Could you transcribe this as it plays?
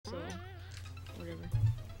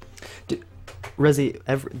Rezi,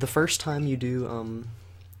 the first time you do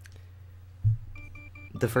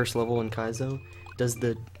the first level in Kaizo, does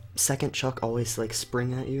the second Chuck always like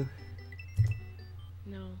spring at you?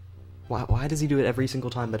 No. Why does he do it every single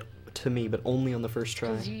time, but to me, but only on the first try?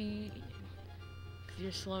 Cause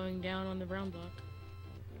you're slowing down on the brown block.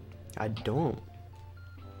 I don't.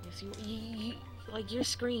 Yes, you like your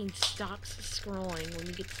screen stops scrolling when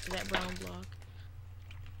you get to that brown block.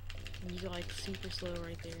 And you go like super slow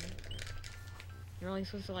right there. You're only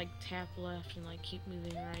supposed to like tap left and like keep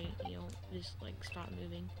moving right. You don't just like stop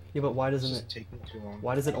moving. Yeah, but why doesn't It's it taking too long.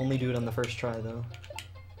 Why does it only do it on the first try though?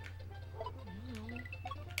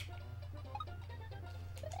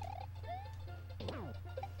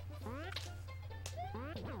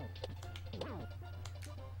 I don't know.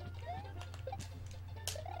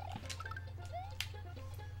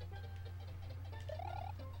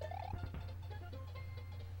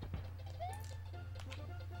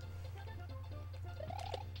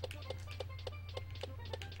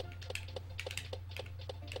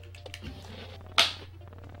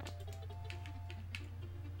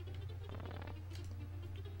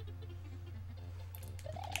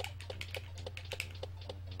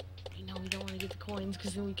 No, we don't want to get the coins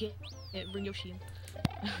because then we can't bring Yoshi in.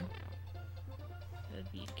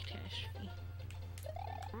 That'd be a catastrophe.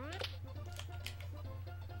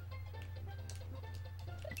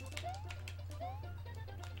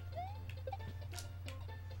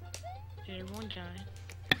 Did everyone die?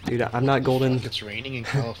 Dude, I'm not golden. It's raining in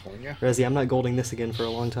California. Rezi, I'm not golding this again for a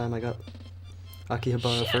long time. I got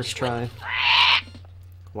Akihabara first try.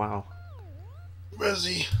 Wow.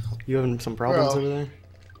 Rezi, You having some problems Bro. over there?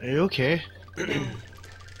 are you okay? What's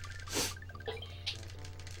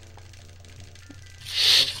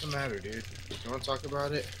the matter, dude? You want to talk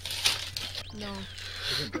about it? No.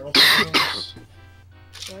 Is it girl problems?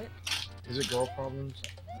 What? Is it girl problems?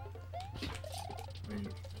 I mean,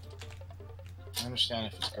 I understand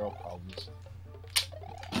if it's girl problems.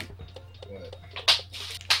 But...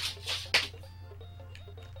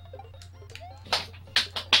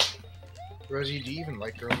 Rosie, do you even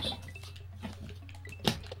like girls?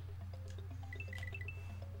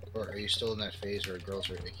 Or are you still in that phase where girls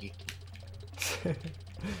are icky?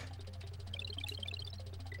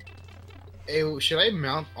 Hey, should I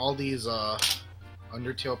mount all these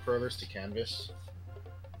Undertale Perlers to canvas?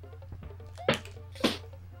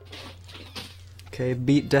 Okay,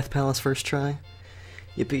 beat Death Palace first try.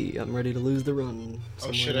 Yippee, I'm ready to lose the run. Oh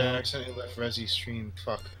somewhere shit, I now. accidentally left Resi's stream.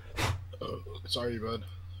 Fuck. Sorry, bud.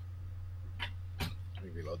 Let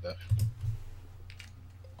me reload that.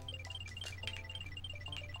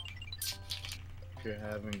 If you're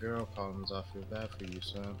having girl problems, I feel bad for you,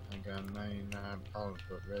 son. I got 99 problems,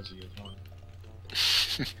 but Resi is one.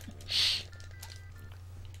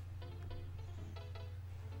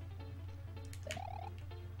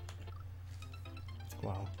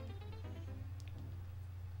 Wow.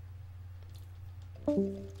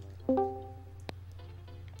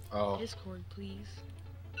 Oh, Discord, please.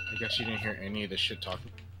 I guess you didn't hear any of the shit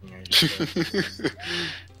talking I just said.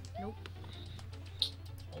 Nope.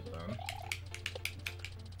 Hold on.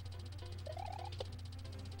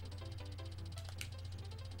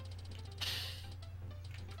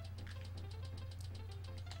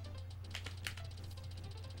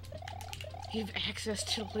 You have access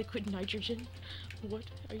to liquid nitrogen? What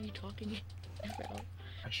are you talking about?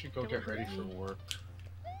 I should go Don't get ready hurt for me. work.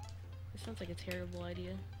 This sounds like a terrible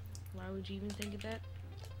idea. Why would you even think of that?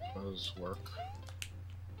 Cause work.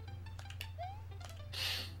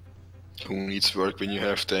 Who needs work when you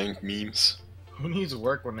have dank memes? Who needs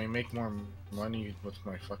work when they make more money with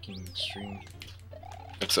my fucking stream?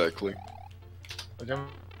 Exactly. Like, I'm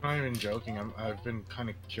not even joking. I've been kind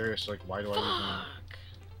of curious. Like, why do I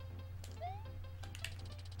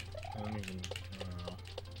Fuck! even? I don't know.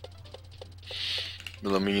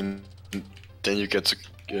 Well, I mean, then you get to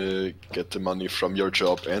get the money from your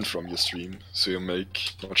job and from your stream, so you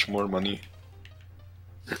make much more money.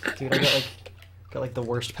 Dude, I got like the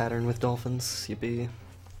worst pattern with dolphins. You'd be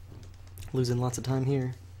losing lots of time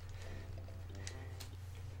here.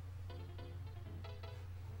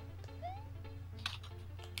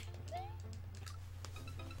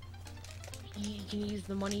 You can use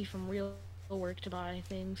the money from real work to buy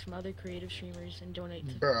things from other creative streamers and donate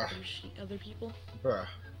to Bruh. other people. Bruh.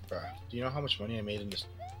 Do you know how much money I made in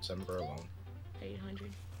December alone?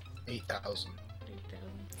 800, 8,000. 8,000.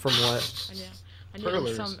 From what? I know. I knew it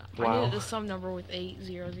was Perlers. Wow. some number with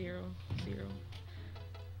 8000.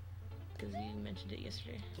 Because you mentioned it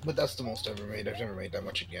yesterday. But that's the most I've ever made. I've never made that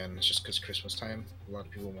much again. It's just because Christmas time. A lot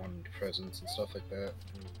of people wanted presents and stuff like that.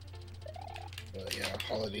 But yeah,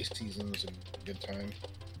 holiday season was a good time.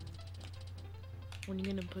 When are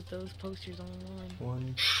you gonna put those posters online?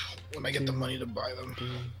 1, When I get the money to buy them. 3,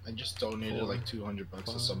 I just donated 4, like $200 to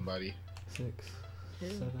 5. somebody. 6, Who?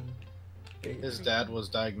 7, 8. His dad was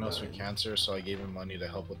diagnosed with 9. cancer, so I gave him money to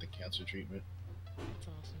help with the cancer treatment. That's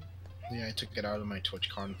awesome. Yeah, I took it out of my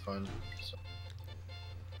TwitchCon fund. So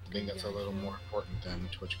I think that's a little more important than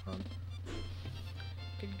TwitchCon.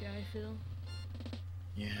 Good guy, Phil.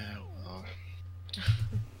 Yeah, well.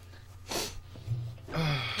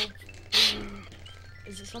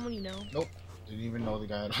 Is it someone you know? Nope. Didn't even know the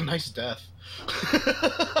guy had a nice death.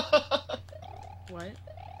 What?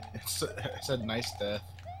 It said nice death.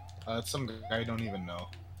 It's some guy I don't even know.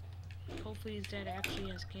 Hopefully his dad actually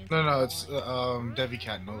has cancer. No, it's Devi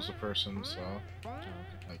Cat knows the person, so Oh,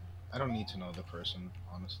 okay. I don't need to know the person.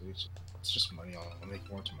 Honestly, it's just money. I'll make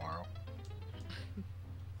more tomorrow.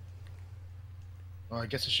 Well, I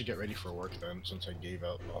guess I should get ready for work then, since I gave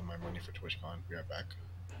out all my money for TwitchCon. Be right back.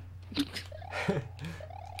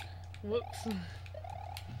 Whoops.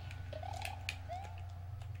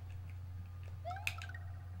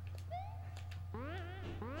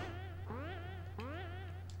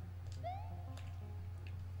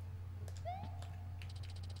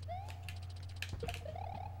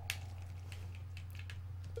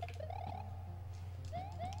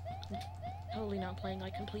 Totally not playing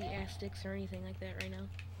like complete ass sticks or anything like that right now.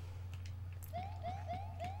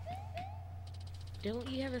 Don't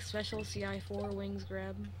you have a special CI4 wings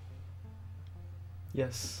grab?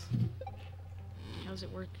 Yes. How's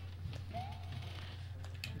it work?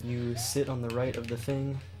 You sit on the right of the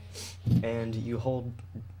thing, and you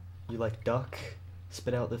like duck,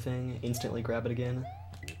 spit out the thing, instantly grab it again,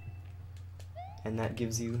 and that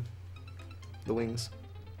gives you the wings.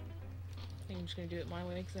 I think I'm just gonna do it my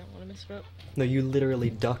way because I don't want to mess it up. No, you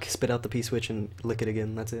literally duck, spit out the P-switch, and lick it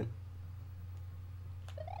again, that's it.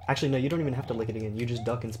 Actually, no, you don't even have to lick it again, you just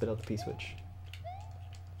duck and spit out the P-switch.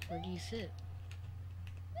 Where do you sit?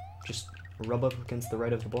 Just rub up against the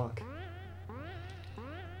right of the block.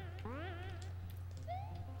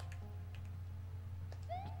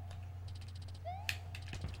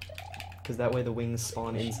 Because that way the wings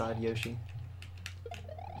spawn inside Yoshi.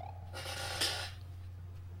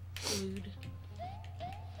 Food.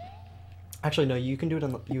 Actually, no, you can do it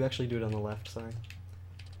on the, you actually do it on the left, sorry.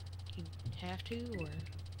 You have to, or?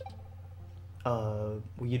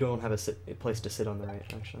 Well, you don't have a place to sit on the right,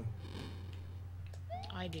 actually.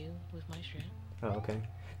 I do, with my strat. Oh, okay.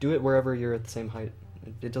 Do it wherever you're at the same height.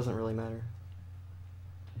 It doesn't really matter.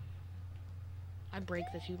 I break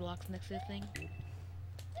the 2 blocks next to the thing.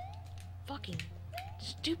 Fucking.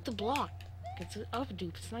 Just dupe the block. It's an up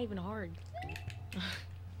dupe, it's not even hard.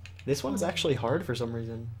 This one's actually hard for some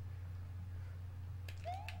reason.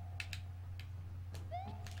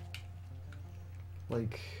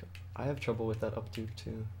 Like, I have trouble with that up dupe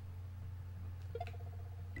too.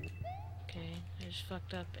 Okay, I just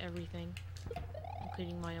fucked up everything,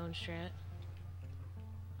 including my own strat.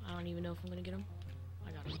 I don't even know if I'm gonna get him.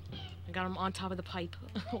 I got him. I got him on top of the pipe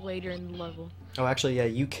later in the level. Oh, actually, yeah,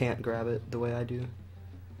 you can't grab it the way I do.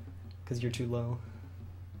 Because you're too low.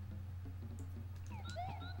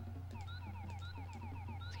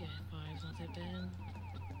 Let's get 5's not that bad.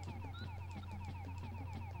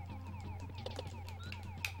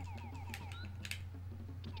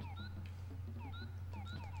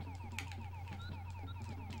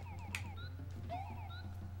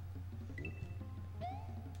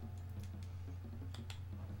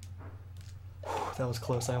 That was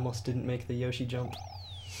close. I almost didn't make the Yoshi jump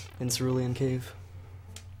in Cerulean Cave.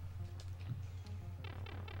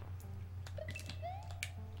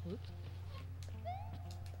 Whoops.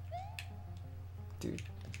 Dude,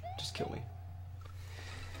 just kill me.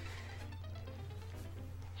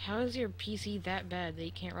 How is your PC that bad that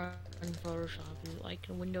you can't run Photoshop? Is it like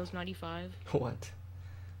Windows 95? What?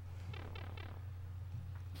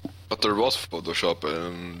 But there was Photoshop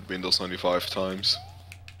in Windows 95 times.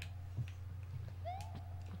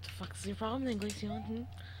 What the fuck is your problem then, Glaceon?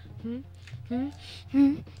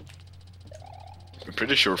 I'm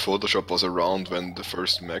pretty sure Photoshop was around when the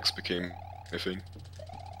first Macs became a thing.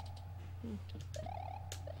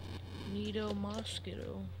 Neato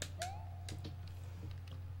Mosquito.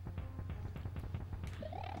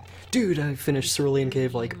 Dude, I finished Cerulean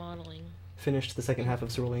Cave, like, modeling. finished the second half of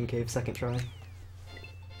Cerulean Cave, second try.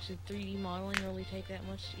 Should 3D modeling really take that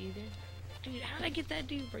much either? Dude, how did I get that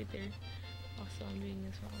dude right there? Also, I'm doing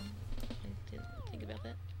this wrong. I didn't think about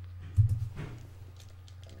that.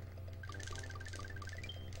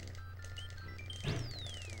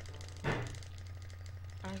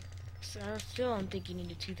 I still don't think you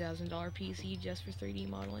need a $2,000 PC just for 3D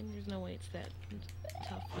modeling. There's no way it's that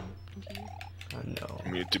tough on computer. No. I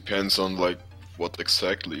mean, it depends on like what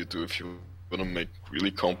exactly you do. If you want to make really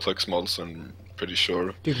complex models, I'm pretty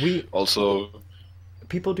sure. Dude, Also,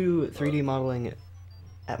 people do 3D modeling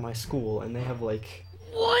at my school, and they have like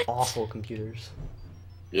What? awful computers.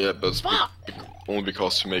 yeah, but Fuck! only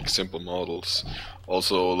because you make simple models.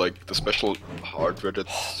 Also, like the special hardware that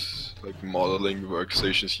like modeling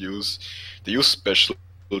workstations use, they use special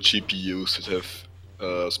GPUs that have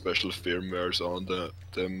special firmwares on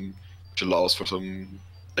them, which allows for some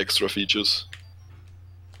extra features.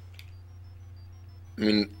 I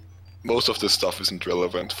mean, most of this stuff isn't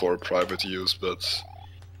relevant for private use, but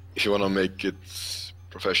if you wanna make it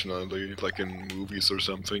professionally, like in movies or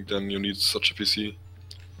something, then you need such a PC.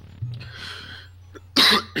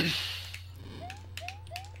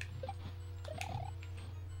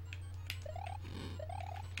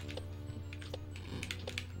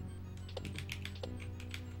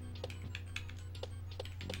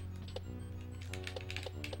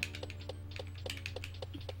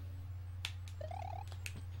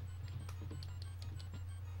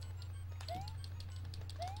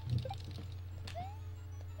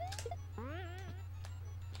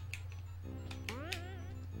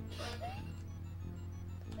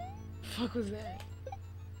 Fuck was that?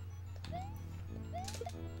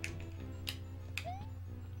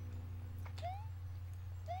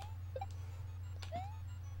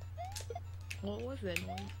 What was that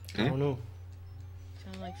noise? I don't know.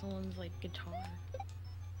 Sounded like someone's like guitar.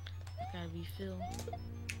 Gotta be Phil.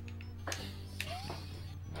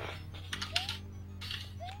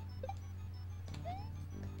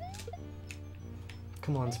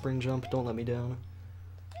 Come on, spring jump, don't let me down.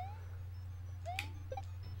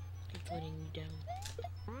 Keep letting you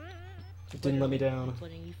down. It didn't let me down. Keep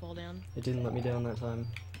letting you fall down. It didn't let me down that time.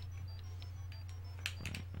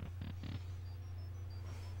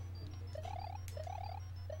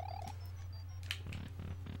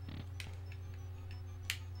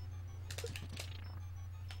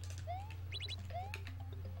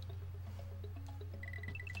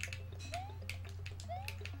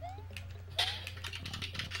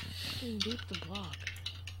 Dupe the block.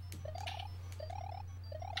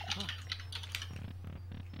 Fuck.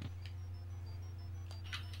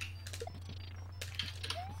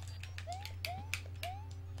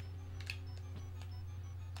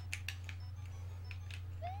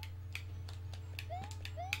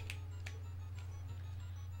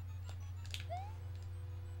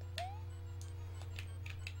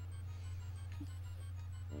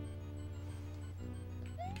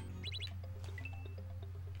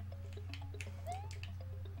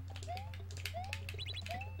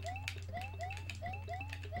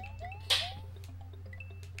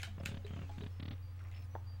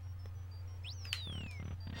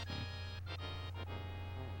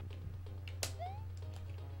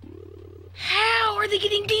 How are they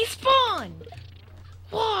getting despawned?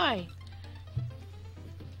 Why?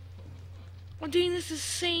 I'm doing this the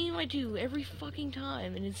same I do every fucking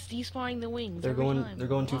time, and it's despawning the wings. They're every going. time. They're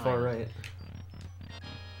going too far Why? right.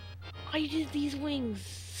 I did these wings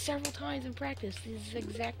several times in practice this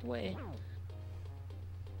exact way.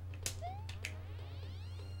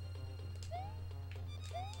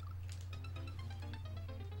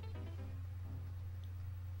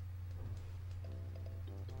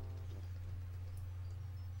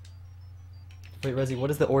 Wait, Resi, what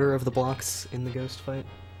is the order of the blocks in the ghost fight?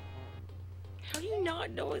 How do you not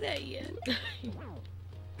know that yet?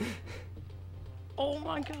 Oh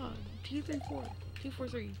my god. 2, 3, 4. 2, 4,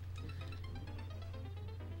 3.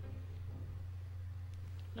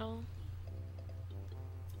 No.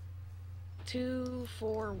 2,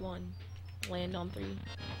 4, 1. Land on 3.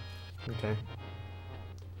 Okay.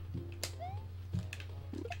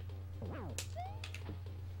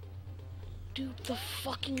 Dude, the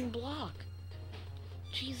fucking block.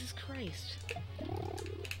 Jesus Christ.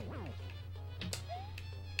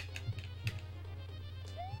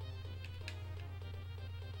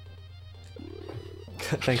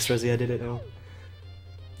 Thanks, Resi, I did it now.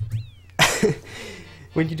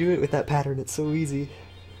 When you do it with that pattern, it's so easy.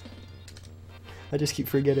 I just keep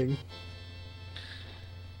forgetting.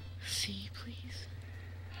 C, please.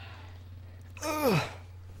 Ugh.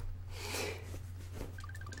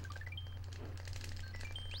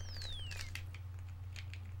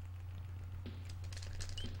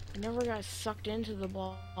 I never got sucked into the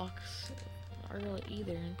blocks early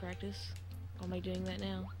either in practice. How am I doing that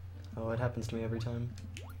now? Oh, it happens to me every time.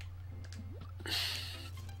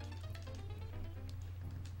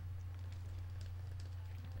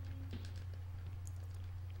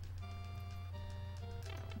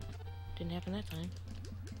 Didn't happen that time.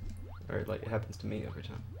 Or, like, it happens to me every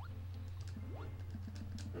time.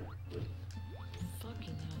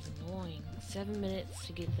 Fucking that was annoying. 7 minutes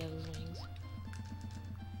to get those wings.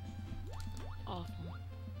 Awful.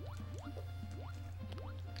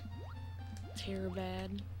 Terror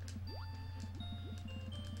bad.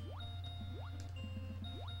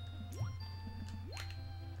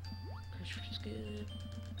 Crush is good.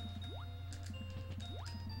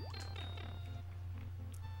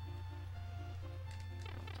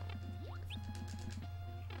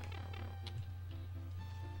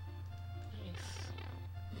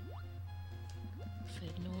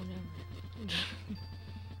 Said no one ever.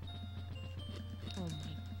 Oh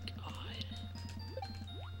my god.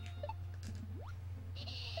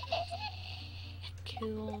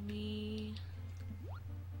 Kill me.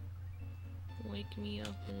 Wake me up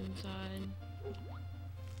inside.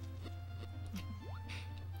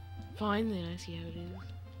 Fine then, I see how it is.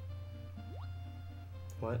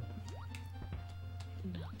 What?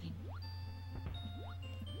 Nothing.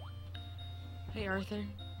 Hey Arthur.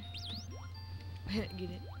 Get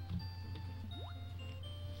it?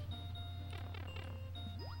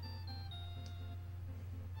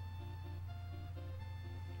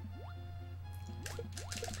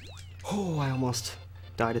 Oh, I almost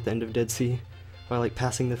died at the end of Dead Sea by like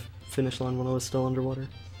passing the finish line when I was still underwater.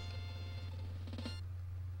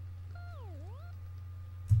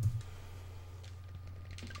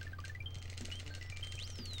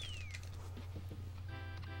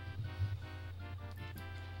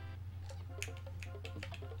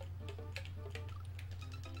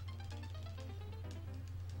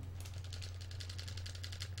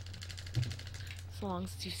 So long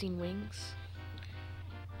since you've seen wings.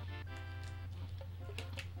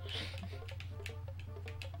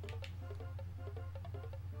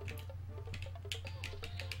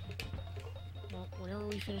 Well, whenever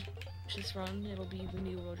we finish this run, it'll be the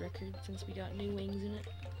new world record since we got new wings in it.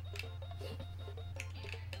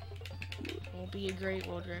 Won't be a great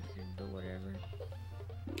world record, but whatever.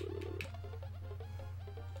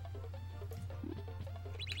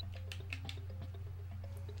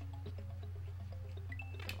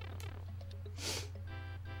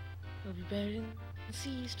 It'll be better than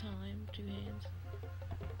C's time, 2 hands.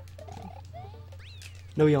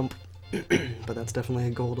 No yump. But that's definitely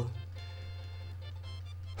a goal to...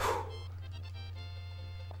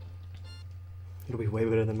 It'll be way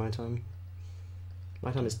better than my time.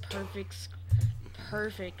 My time is...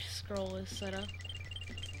 Perfect scrollless setup.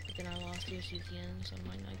 But then I lost Yoshi at the end, so I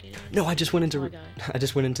might not get it. No, I just went into... Oh, I got it. I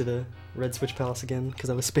just went into the Red Switch Palace again, because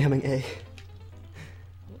I was spamming A.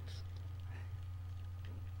 Whoops.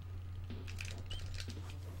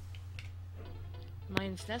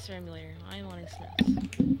 Mine's SNES emulator. I am on a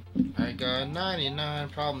SNES. I got 99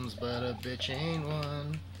 problems, but a bitch ain't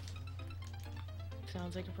one.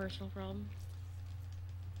 Sounds like a personal problem.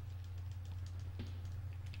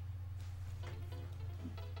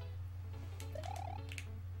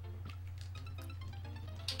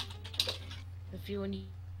 The feeling you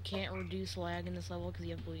can't reduce lag in this level because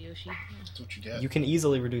you have Blue Yoshi. That's what you get. You can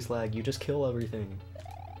easily reduce lag, you just kill everything.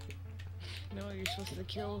 No, you're supposed to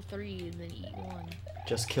kill 3 and then eat 1.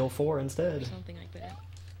 Just kill 4 Or instead. something like that.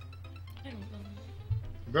 I don't know.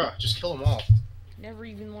 Bruh, just kill them all. Never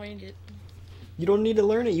even learned it. You don't need to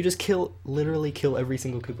learn it, you just literally kill every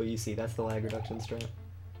single Koopa you see. That's the lag reduction strat.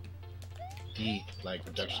 The, like,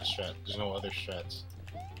 reduction strat. There's no other strats.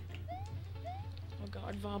 Oh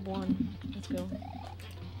god, Vob 1. Let's go.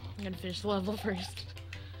 I'm gonna finish the level first.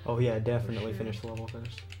 Oh yeah, definitely sure. finish the level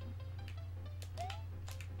first.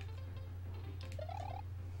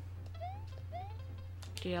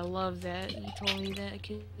 Okay, I love that. You told me that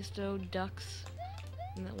Kaizo ducks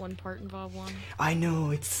in that one part in Vob 1. I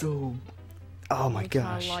know, it's so... Oh my Makes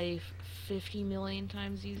gosh. my life 50 million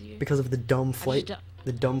times easier. Because of the dumb I just flight... du-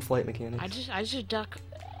 The dumb flight mechanics. I just duck.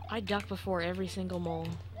 I duck before every single mole,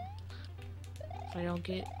 so I don't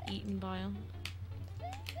get eaten by them.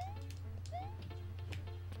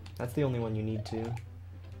 That's the only one you need to.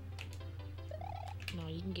 No,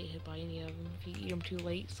 you can get hit by any of them if you eat them too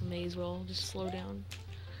late. So may as well just slow down.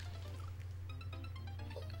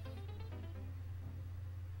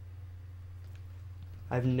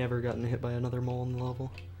 I've never gotten hit by another mole in the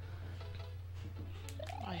level.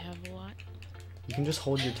 I have a lot. You can just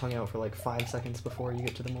hold your tongue out for like 5 seconds before you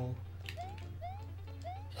get to the mole.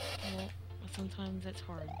 Well, sometimes that's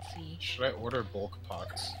hard. See, Should I order bulk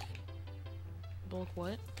pots? bulk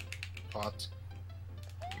what? Pots.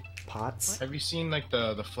 Pots? Have you seen like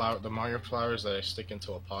the Mario flowers that I stick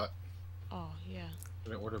into a pot? Oh yeah.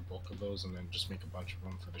 Should I order bulk of those and then just make a bunch of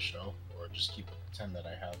them for the show, or just keep the 10 that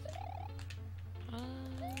I have? I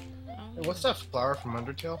don't Hey, what's know. that flower from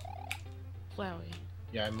Undertale? Flowey.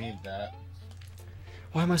 Yeah, I made that.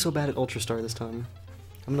 Why am I so bad at Ultra Star this time?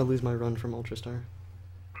 I'm gonna lose my run from Ultrastar.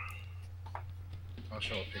 I'll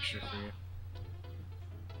show a picture for you.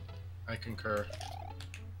 I concur.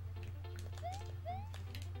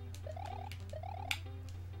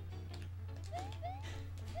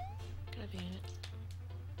 God damn it.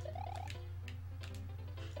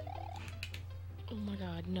 Oh my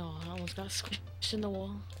god, no, I almost got squished in the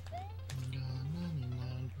wall.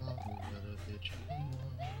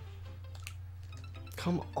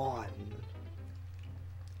 Come on.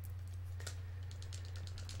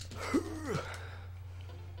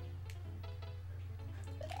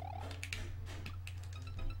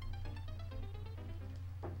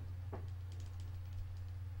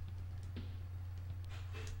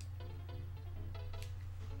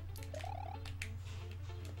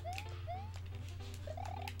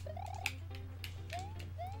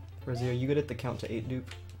 Rosie, are you good at the count to 8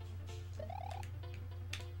 dupe?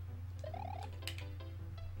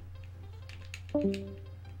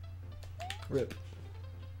 Rip.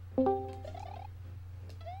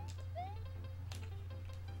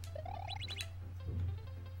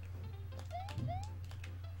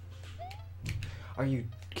 Are you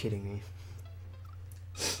kidding me?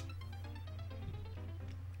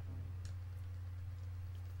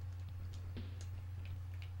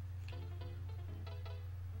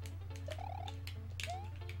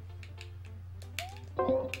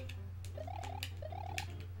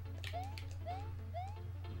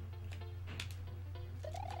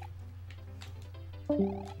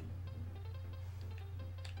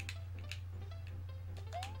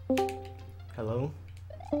 Hello?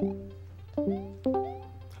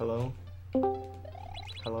 Hello?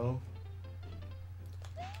 Hello?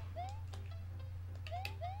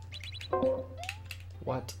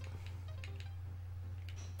 What?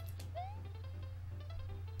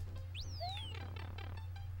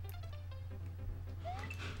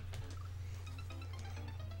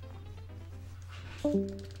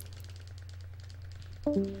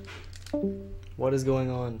 What is going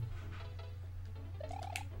on?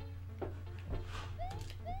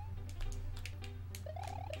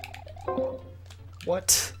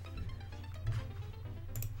 What?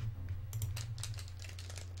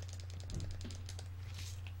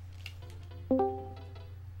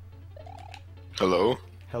 Hello?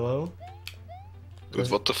 Hello? Dude,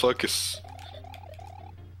 what the fuck is...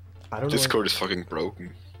 I don't know. Discord is fucking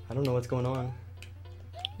broken. I don't know what's going on.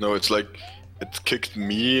 No, it's like... It kicked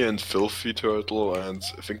me and Filthy Turtle and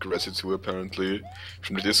I think Resi too apparently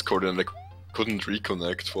from the Discord, and I couldn't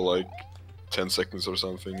reconnect for like 10 seconds or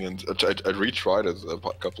something, and I retried it a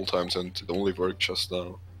couple times and it only worked just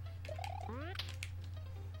now.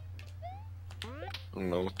 I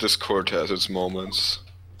don't know, Discord has its moments.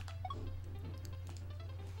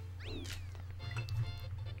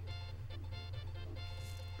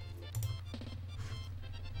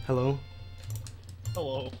 Hello?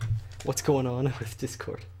 Hello. What's going on with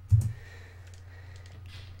Discord?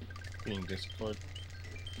 Being Discord.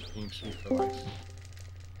 Being sweet for life.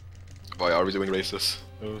 Why are we doing races?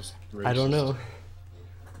 Those I don't know.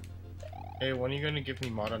 Hey, when are you gonna give me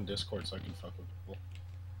mod on Discord so I can fuck with people?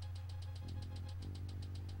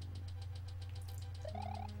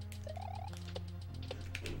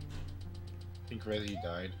 I think Resi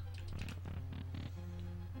died.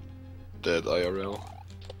 Dead IRL.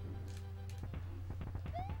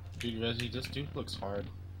 Dude, Resi, this dude looks hard.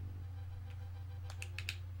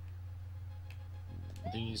 I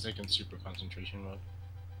think he's like in super concentration mode.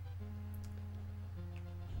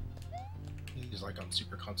 He's like on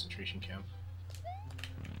super concentration camp.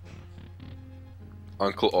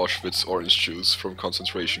 Uncle Auschwitz orange juice from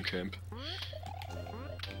concentration camp.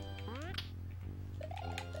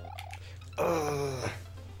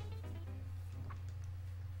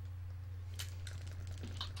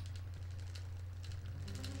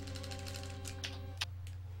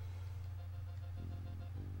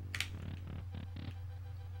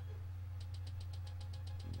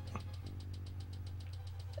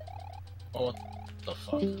 Oh, what the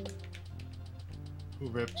fuck? Who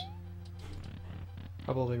ripped?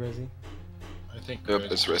 Probably Resi. I think Yep,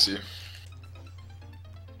 Resi. it's Resi.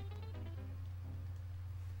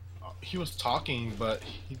 He was talking, but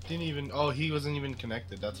he didn't even. Oh, he wasn't even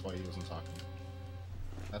connected. That's why he wasn't talking.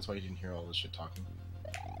 That's why you didn't hear all this shit talking.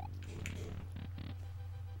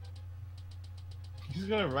 He's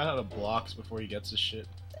gonna run out of blocks before he gets his shit.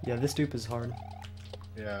 Yeah, this dupe is hard.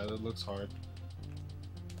 Yeah, that looks hard.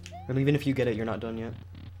 And even if you get it, you're not done yet.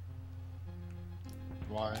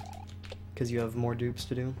 Why? Because you have more dupes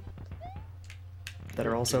to do. That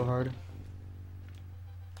are also hard.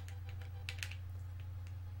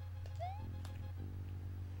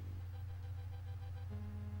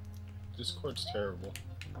 Discord's terrible.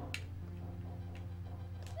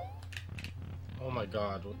 Oh my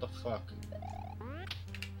god, what the fuck?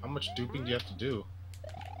 How much duping do you have to do?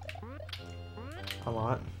 A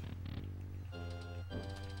lot.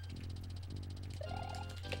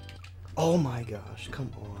 Oh my gosh,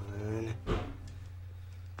 come on.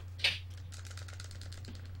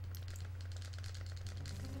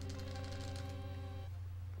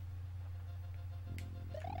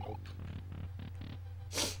 Nope.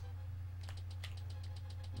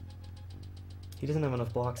 He doesn't have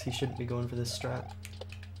enough blocks, he shouldn't be going for this strat.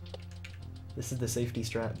 This is the safety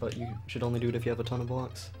strat, but you should only do it if you have a ton of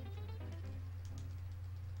blocks.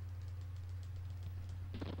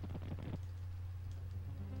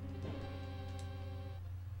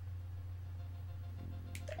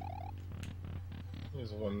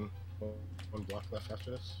 There's one block left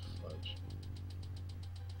after this. Fudge.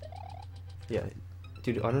 Yeah,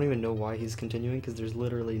 dude, I don't even know why he's continuing, because there's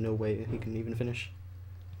literally no way he can even finish.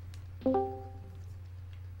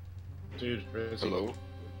 Dude, Rizzy, Hello?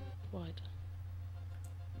 What?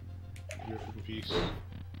 you're in peace.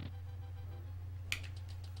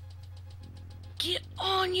 Get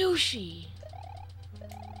on, Yoshi!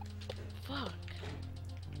 Fuck.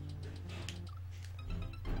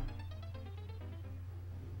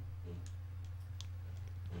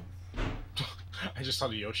 I just saw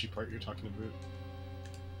the Yoshi part you're talking about.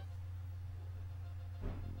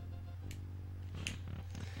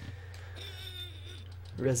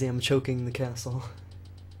 Rezi, I'm choking the castle.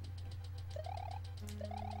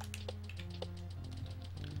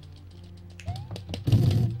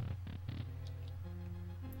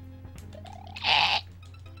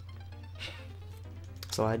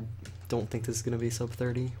 So I don't think this is gonna be sub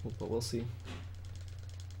 30, but we'll see.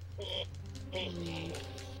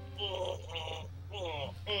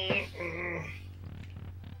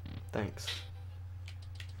 Thanks.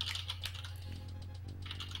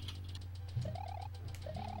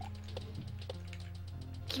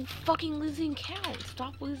 Keep fucking losing count.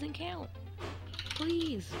 Stop losing count.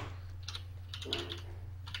 Please.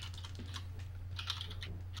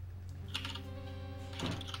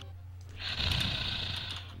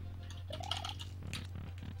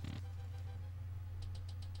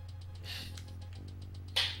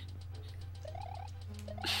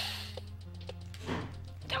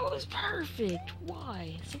 That was perfect.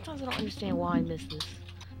 Why? Sometimes I don't understand why I miss this.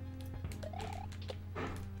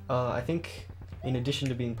 I think in addition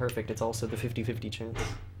to being perfect, it's also the 50-50 chance.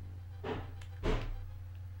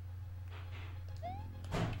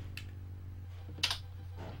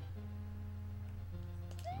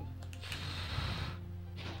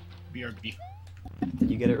 BRB. Did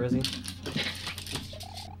you get it, Rezi?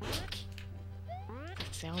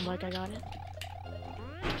 Sound like I got it?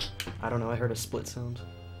 I don't know, I heard a split sound.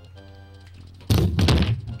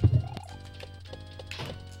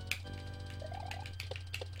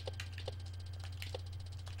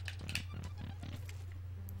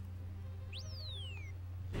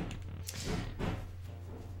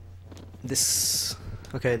 This...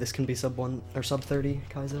 Okay, this can be sub 1 or sub 30,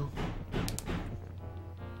 Kaizo.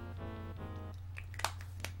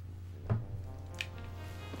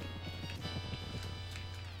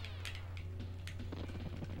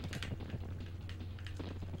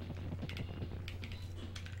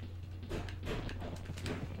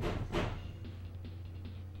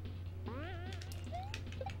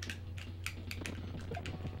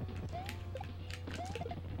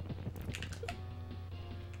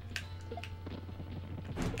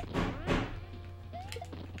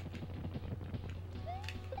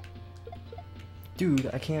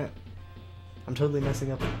 Dude, I can't. I'm totally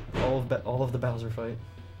messing up all of the Bowser fight.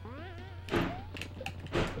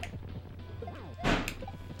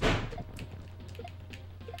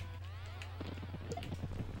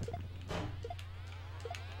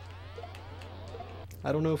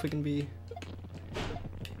 I don't know if it can be.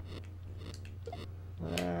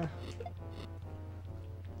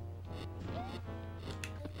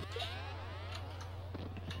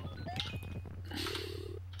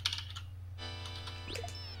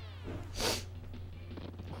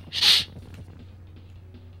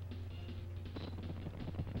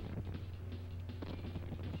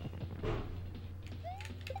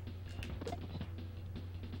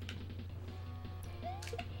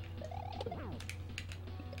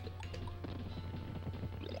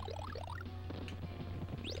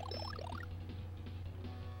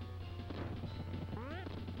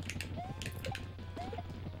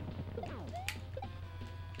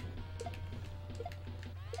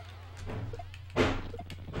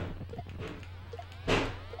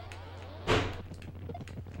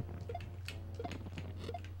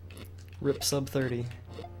 Rip sub 30.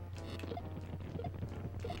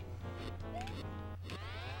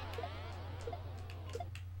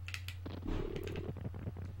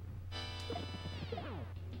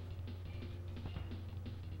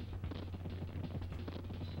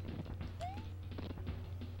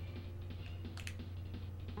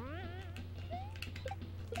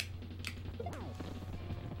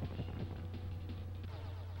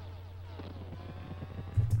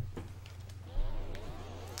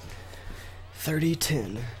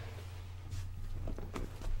 30-10.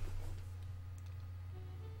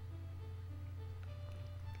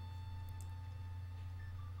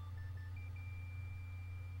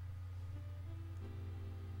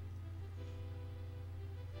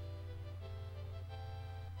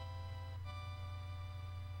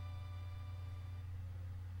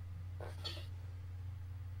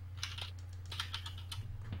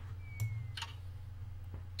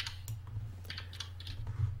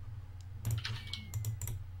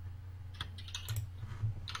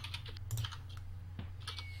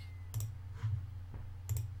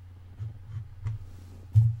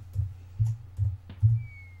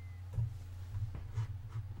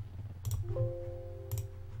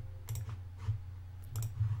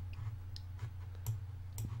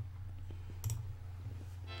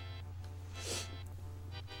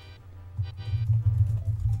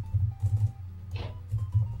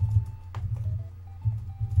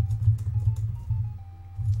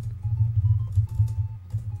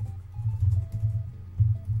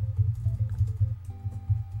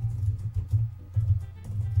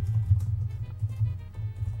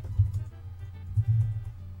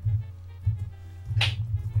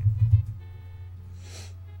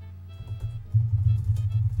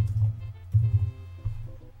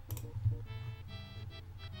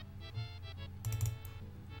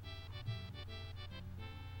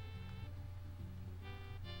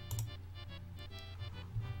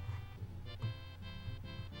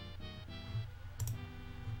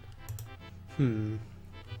 Hmm.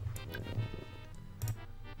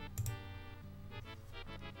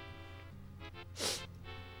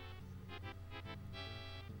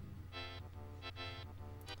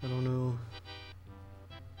 I don't know.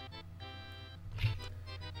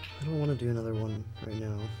 I don't want to do another one right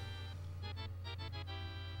now.